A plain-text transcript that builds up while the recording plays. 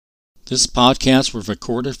This podcast was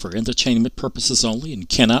recorded for entertainment purposes only and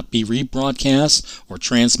cannot be rebroadcast or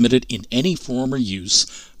transmitted in any form or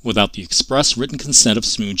use without the express written consent of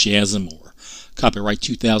Smooth Jazz and More. Copyright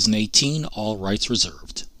 2018, all rights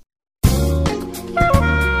reserved.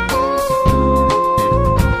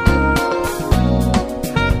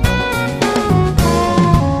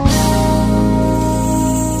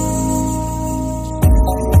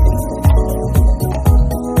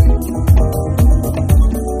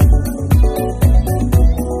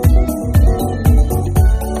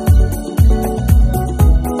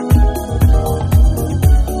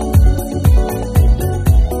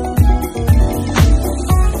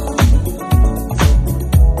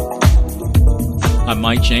 I'm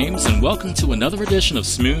Mike James, and welcome to another edition of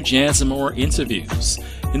Smooth Jazz and More Interviews.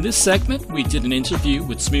 In this segment, we did an interview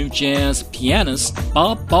with smooth jazz pianist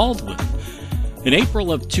Bob Baldwin. In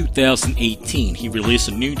April of 2018, he released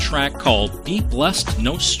a new track called Be Blessed,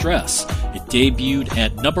 No Stress. It debuted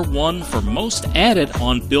at number 1 for most added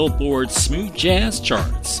on Billboard's smooth jazz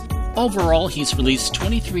charts. Overall, he's released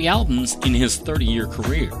 23 albums in his 30-year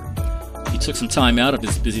career. He took some time out of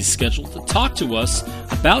his busy schedule to talk to us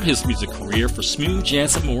about his music career for Smooth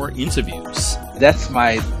Jazz and More Interviews. That's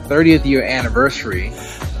my 30th year anniversary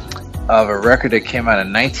of a record that came out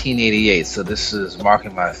in 1988. So this is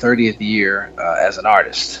marking my 30th year as an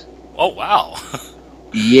artist. Oh, wow.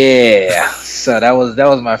 Yeah. So that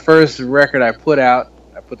was my first record I put out.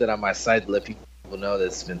 I put that on my site to let people know that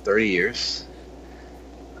it's been 30 years.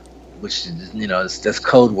 Which, you know, that's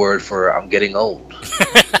code word for I'm getting old.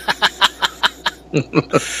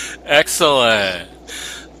 Excellent.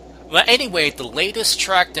 Well, anyway, the latest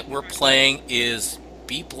track that we're playing is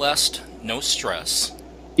Be Blessed, No Stress.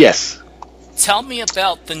 Yes. Tell me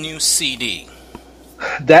about the new CD.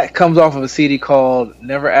 That comes off of a CD called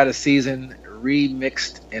Never Out of Season,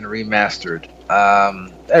 Remixed and Remastered.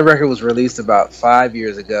 That record was released about 5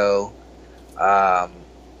 years ago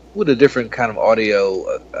with a different kind of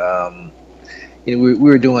audio. We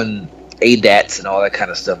were doing ADATs and all that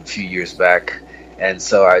kind of stuff a few years back. And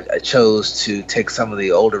so I chose to take some of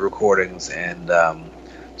the older recordings and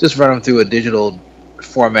just run them through a digital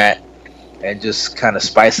format and just kind of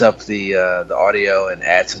spice up the audio and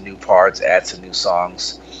add some new parts, add some new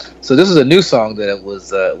songs. So this is a new song that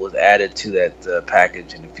was added to that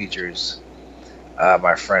package, and it features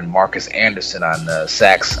my friend Marcus Anderson on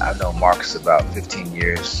sax. I've known Marcus about 15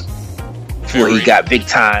 years before he got big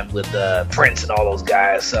time with Prince and all those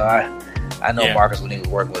guys. So I know Marcus when he was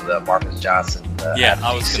working with Marcus Johnson.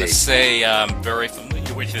 I was going to say I'm very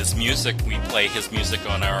familiar with his music. We play his music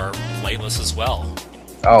on our playlist as well.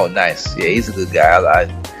 Oh, nice. Yeah, he's a good guy.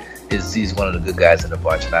 He's one of the good guys in the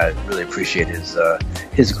bunch, and I really appreciate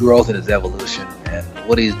his growth and his evolution, and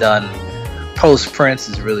what he's done post Prince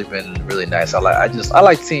has really been really nice. I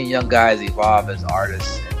like seeing young guys evolve as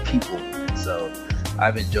artists and people. So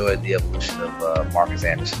I've enjoyed the evolution of Marcus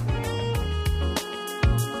Anderson.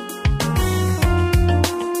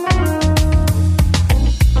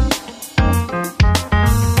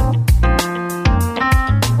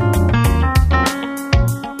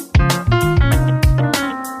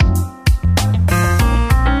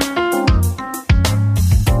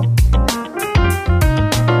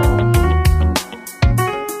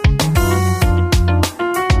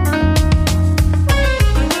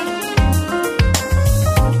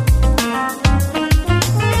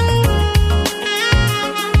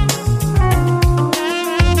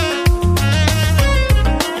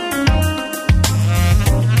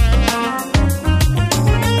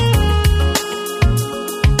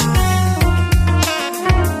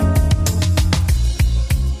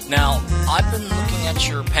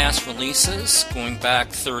 Releases going back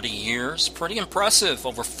 30 years. Pretty impressive.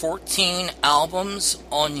 Over 14 albums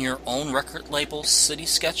on your own record label, City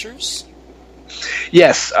Sketchers.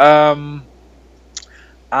 Yes. I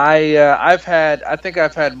think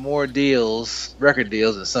I've had more record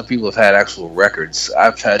deals, than some people have had actual records.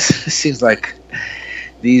 It seems like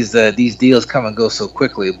these deals come and go so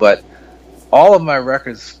quickly, but all of my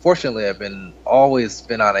records, fortunately, have always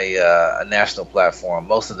been on a national platform.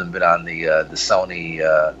 Most of them been on the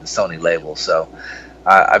Sony label. So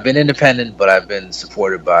I've been independent, but I've been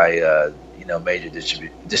supported by major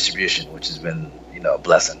distribution, which has been a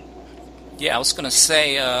blessing. Yeah, I was going to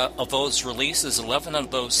say of those releases, 11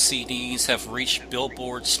 of those CDs have reached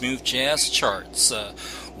Billboard Smooth Jazz charts.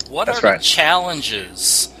 What are the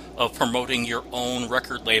challenges of promoting your own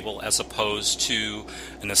record label as opposed to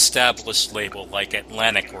an established label like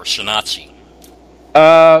Atlantic or Shinachi?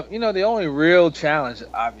 The only real challenge,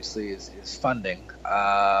 obviously, is funding,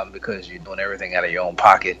 because you're doing everything out of your own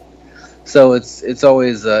pocket. So it's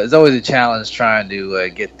always a challenge trying to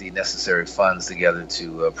get the necessary funds together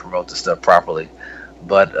to promote the stuff properly.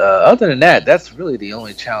 But other than that, that's really the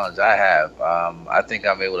only challenge I have. I think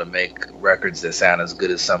I'm able to make records that sound as good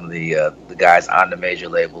as some of the guys on the major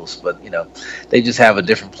labels, but they just have a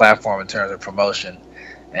different platform in terms of promotion,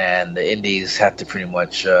 and the indies have to pretty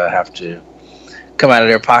much have to come out of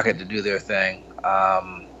their pocket to do their thing.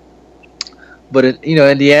 But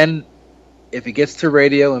in the end, if it gets to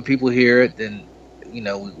radio and people hear it, then we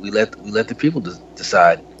let the people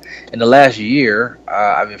decide. In the last year,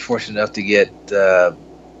 I've been fortunate enough to get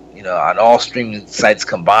on all streaming sites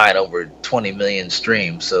combined over 20 million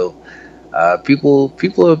streams. So people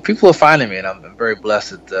are finding me, and I'm very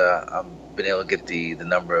blessed that I've been able to get the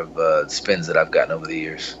number of spins that I've gotten over the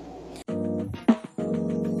years.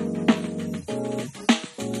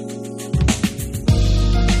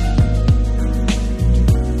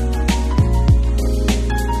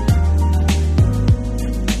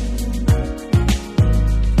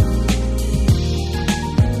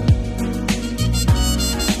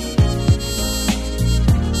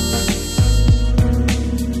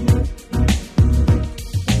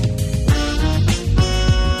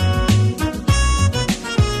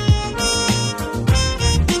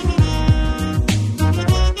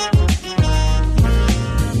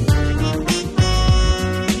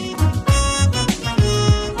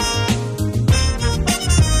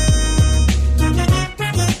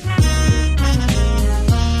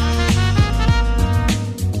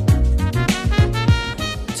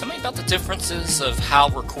 Differences of how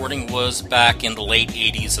recording was back in the late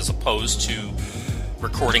 80s as opposed to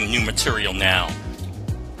recording new material now?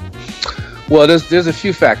 Well, there's a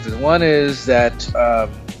few factors. One is that a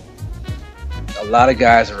lot of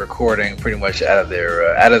guys are recording pretty much out of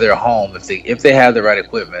their home. If they have the right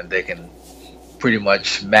equipment, they can pretty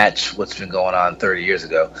much match what's been going on 30 years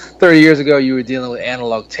ago. 30 years ago, you were dealing with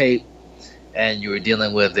analog tape, and you were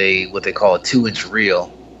dealing with what they call a 2-inch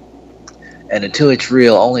reel. And the 2-inch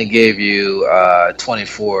reel only gave you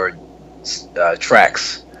 24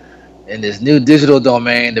 tracks. In this new digital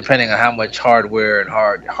domain, depending on how much hardware and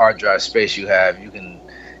hard drive space you have, you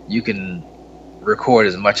can record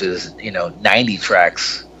as much as 90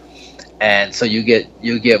 tracks. And so you get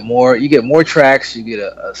more tracks. You get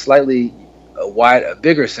a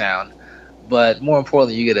bigger sound, but more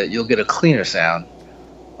importantly, you'll get a cleaner sound.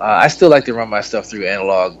 I still like to run my stuff through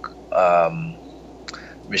analog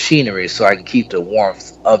machinery so I can keep the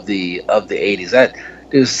warmth of the 80s.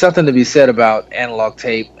 There's something to be said about analog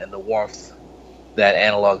tape and the warmth that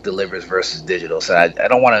analog delivers versus digital. So I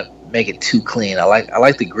don't want to make it too clean. I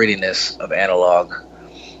like the grittiness of analog,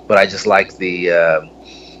 but I just like the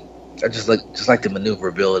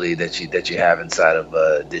maneuverability that you have inside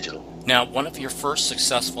of digital. Now, one of your first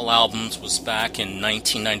successful albums was back in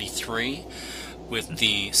 1993 with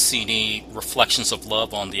the CD Reflections of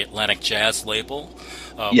Love on the Atlantic Jazz label.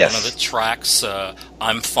 Yes. One of the tracks,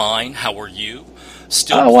 I'm Fine, How Are You,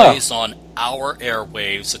 still plays on our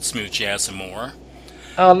airwaves at Smooth Jazz and More.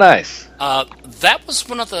 Oh, nice. That was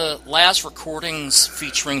one of the last recordings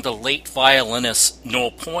featuring the late violinist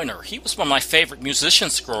Noel Pointer. He was one of my favorite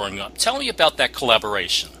musicians growing up. Tell me about that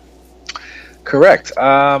collaboration. Correct.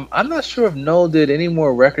 I'm not sure if Noel did any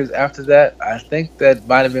more records after that. I think that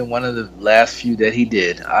might have been one of the last few that he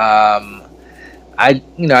did. I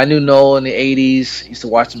knew Noel in the 80s. Used to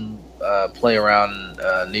watch him play around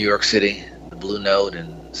New York City, the Blue Note,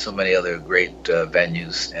 and so many other great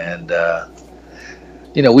venues. And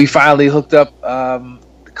we finally hooked up,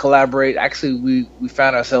 collaborate. Actually, we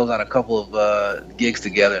found ourselves on a couple of gigs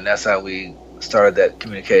together, and that's how we started that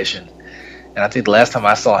communication. And I think the last time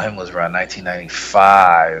I saw him was around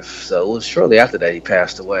 1995. So it was shortly after that he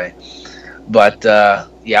passed away. But I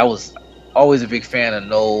was always a big fan of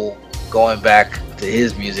Noel, going back to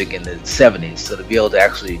his music in the 70s. So to be able to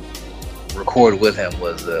actually record with him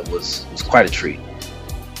was quite a treat.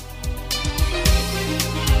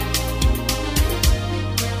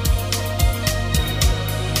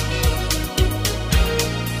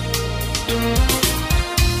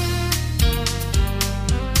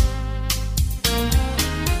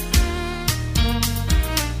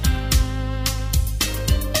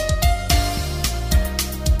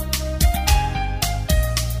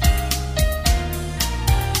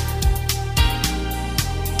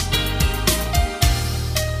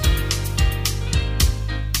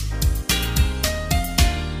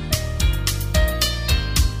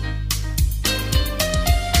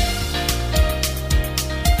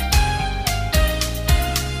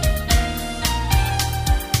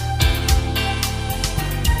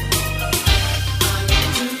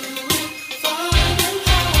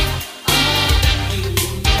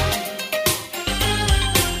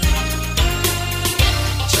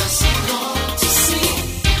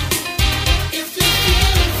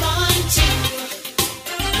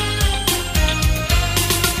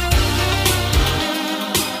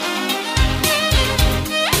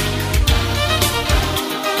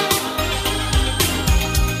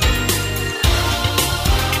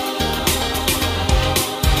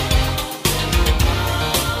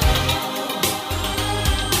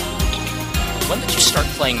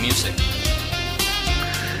 playing music?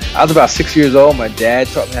 I was about 6 years old. My dad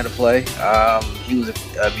taught me how to play. He was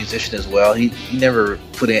a musician as well. He never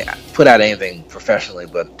put out anything professionally,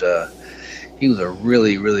 but he was a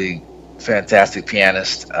really, really fantastic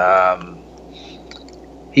pianist.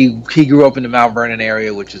 He grew up in the Mount Vernon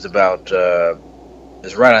area, which is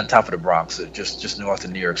is right on top of the Bronx, so just north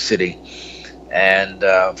of New York City. And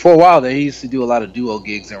for a while there, he used to do a lot of duo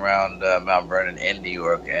gigs around Mount Vernon and New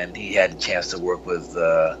York. And he had a chance to work with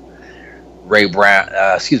Ray Brown,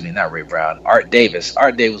 not Ray Brown, Art Davis.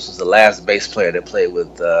 Art Davis was the last bass player that played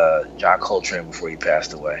with John Coltrane before he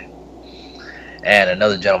passed away. And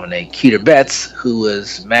another gentleman named Keeter Betts, who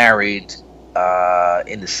was married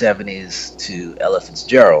in the 70s to Ella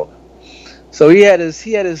Fitzgerald. So he had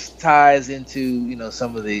his ties into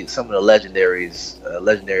some of the legendary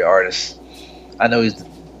artists. I know he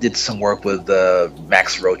did some work with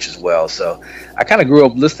Max Roach as well. So I kind of grew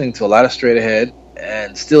up listening to a lot of Straight Ahead,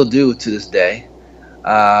 and still do to this day.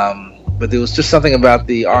 But there was just something about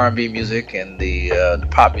the R&B music and the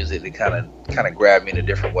pop music that kind of grabbed me in a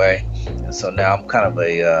different way. And so now I'm kind of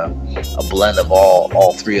a blend of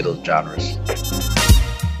all three of those genres.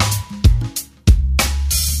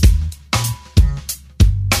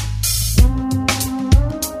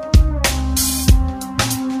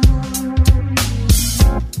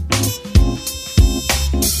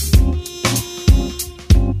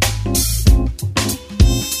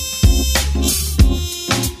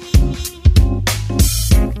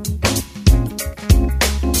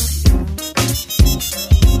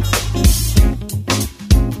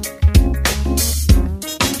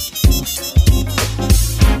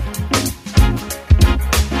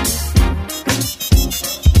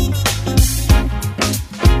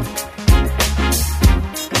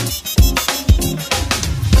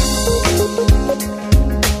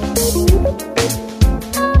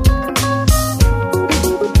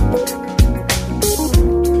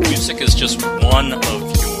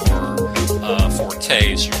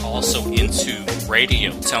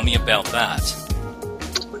 Tell me about that.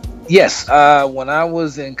 Yes, when I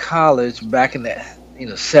was in college back in the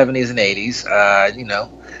 70s and 80s,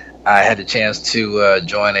 I had the chance to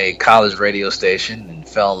join a college radio station and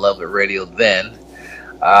fell in love with radio then.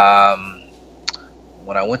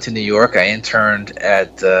 When I went to New York, I interned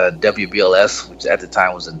at WBLS, which at the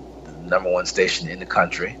time was the number one station in the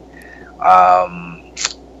country.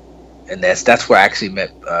 And that's where I actually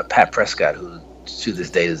met Pat Prescott, who to this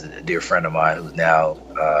day is a dear friend of mine, who's now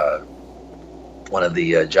one of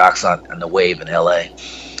the jocks on the Wave in LA.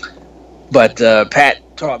 But Pat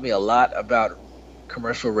taught me a lot about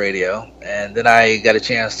commercial radio, and then I got a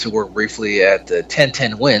chance to work briefly at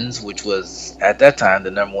 1010 Wins, which was at that time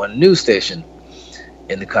the number one news station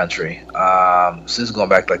in the country. So this is going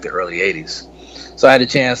back like the early 80s. So I had a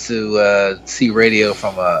chance to see radio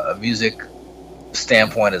from a music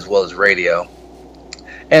standpoint as well as radio.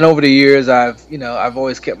 And over the years, I've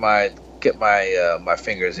always kept my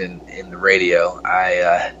fingers in the radio.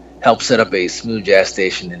 I helped set up a smooth jazz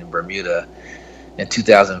station in Bermuda in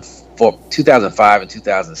 2005 and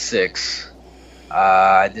 2006.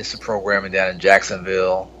 I did some programming down in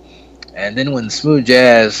Jacksonville, and then when smooth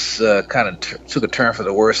jazz kind of took a turn for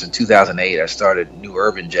the worse in 2008, I started New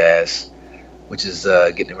Urban Jazz, which is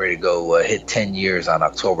getting ready to go hit 10 years on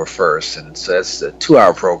October 1st, and so that's a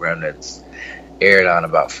 2-hour program that's aired on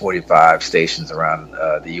about 45 stations around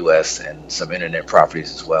the U.S. and some internet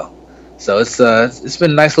properties as well. So it's been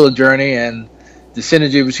a nice little journey, and the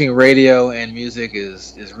synergy between radio and music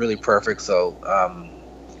is really perfect. So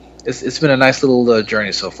it's been a nice little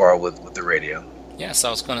journey so far with the radio. Yes, I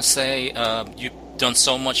was going to say you've done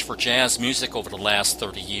so much for jazz music over the last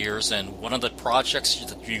 30 years, and one of the projects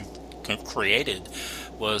that you've created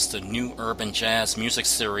was the New Urban Jazz music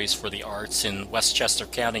series for the arts in Westchester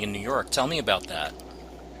County in New York. Tell me about that.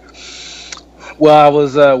 Well, I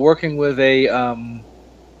was working with an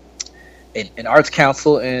arts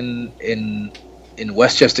council in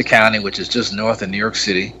Westchester County, which is just north of New York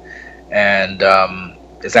City, and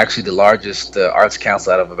it's actually the largest arts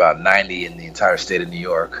council out of about 90 in the entire state of New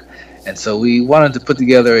York. And so we wanted to put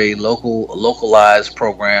together a localized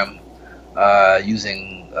program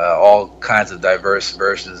using all kinds of diverse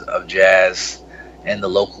versions of jazz and the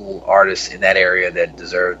local artists in that area that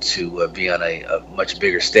deserve to be on a much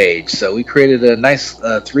bigger stage. So we created a nice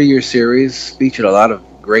 3-year series, featured a lot of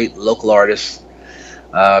great local artists,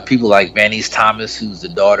 people like Vannice Thomas, who's the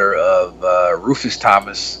daughter of Rufus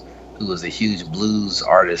Thomas, who was a huge blues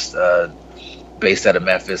artist based out of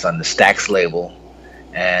Memphis on the Stax label,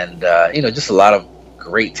 and just a lot of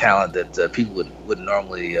great talent that people wouldn't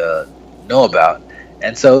normally know about.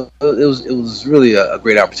 And so it was really a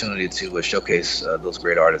great opportunity to showcase those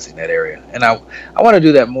great artists in that area. And I want to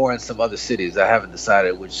do that more in some other cities. I haven't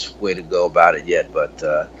decided which way to go about it yet, but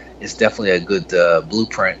it's definitely a good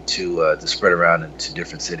blueprint to spread around into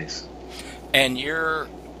different cities. And you're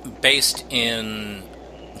based in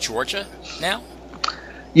Georgia now?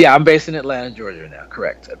 Yeah, I'm based in Atlanta, Georgia now.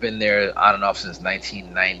 Correct. I've been there on and off since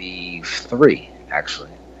 1993, actually.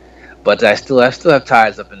 But I still have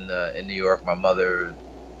ties up in New York. My mother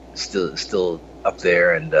still up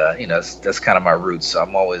there, and that's kind of my roots. So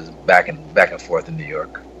I'm always back and forth in New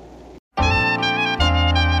York.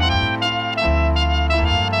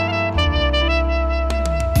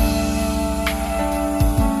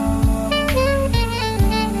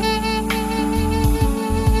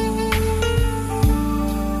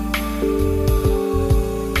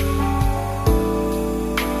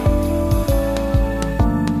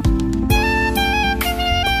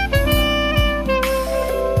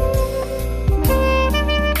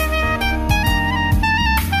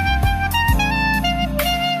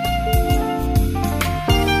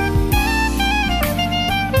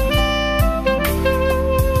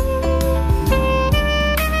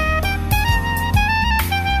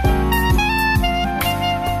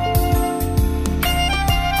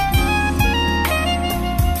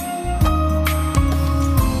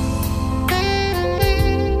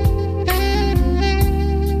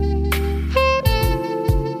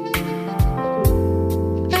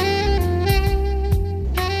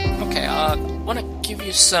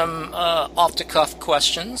 Some off-the-cuff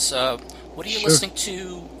questions. What are you Sure. listening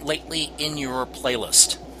to lately in your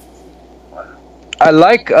playlist? I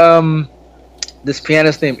like this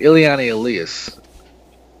pianist named Ileana Elias.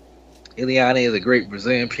 Ileana is a great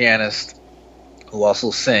Brazilian pianist who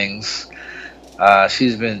also sings.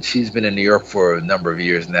 She's been in New York for a number of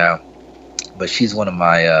years now, but she's one of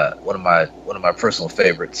my personal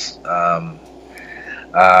favorites. Um,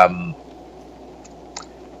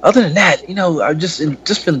 Other than that, I've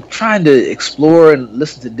just been trying to explore and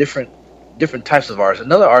listen to different types of artists.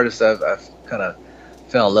 Another artist I've kind of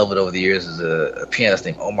fell in love with over the years is a pianist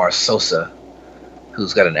named Omar Sosa,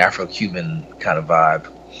 who's got an Afro-Cuban kind of vibe.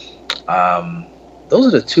 Those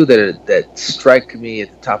are the two that strike me at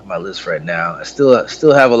the top of my list right now. I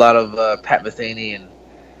still have a lot of Pat Metheny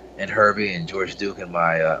and Herbie and George Duke in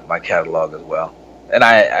my catalog as well. And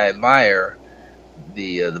I admire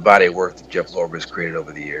the body of work that Jeff Lorber has created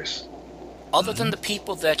over the years. Other than the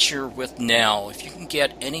people that you're with now, if you can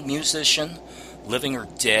get any musician, living or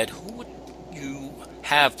dead, who would you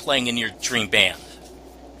have playing in your dream band?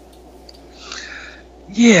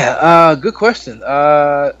 Yeah, good question.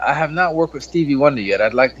 I have not worked with Stevie Wonder yet.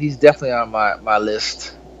 He's definitely on my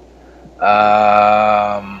list.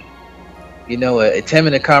 A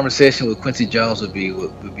 10-minute conversation with Quincy Jones would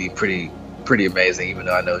be pretty amazing. Even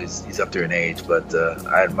though I know he's up there in age, but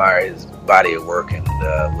I admire his body of work and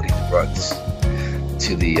what he's brought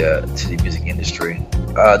to the music industry.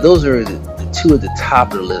 Those are the two at the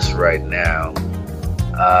top of the list right now,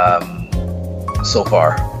 so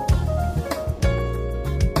far.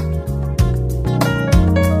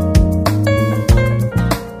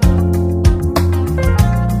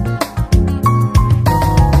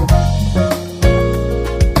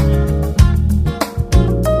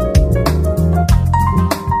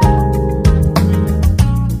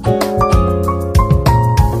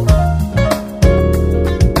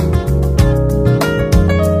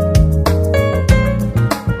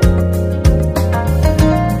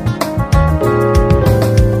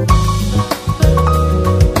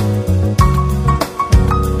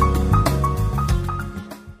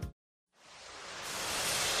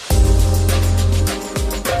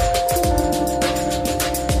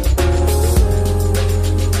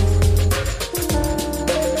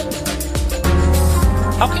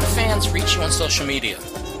 How can fans reach you on social media?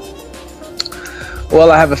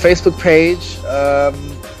 Well, I have a Facebook page. I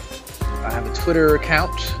have a Twitter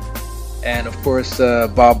account, and of course,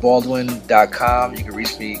 BobBaldwin.com. You can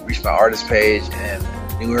reach my artist page, and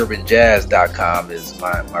NewUrbanJazz.com is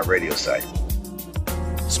my radio site.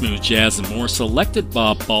 Smooth Jazz and More selected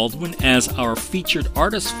Bob Baldwin as our featured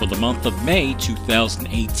artist for the month of May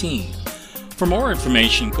 2018. For more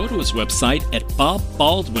information, go to his website at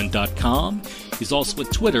BobBaldwin.com. He's also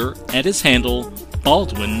at Twitter at his handle,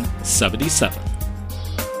 Baldwin77.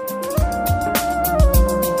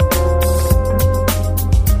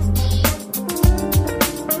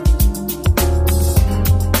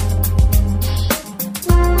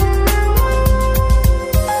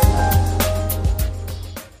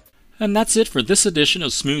 And that's it for this edition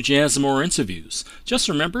of Smooth Jazz and More Interviews. Just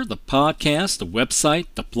remember, the podcast, the website,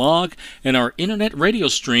 the blog, and our internet radio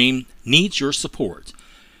stream needs your support.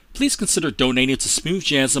 please consider donating to Smooth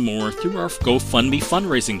Jazz and More through our GoFundMe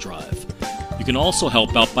fundraising drive. You can also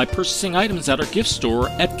help out by purchasing items at our gift store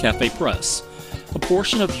at Cafe Press. A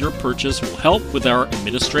portion of your purchase will help with our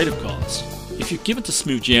administrative costs. If you've given to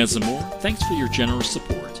Smooth Jazz and More, thanks for your generous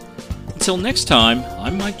support. Until next time,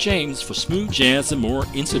 I'm Mike James for Smooth Jazz and More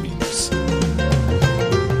Interviews.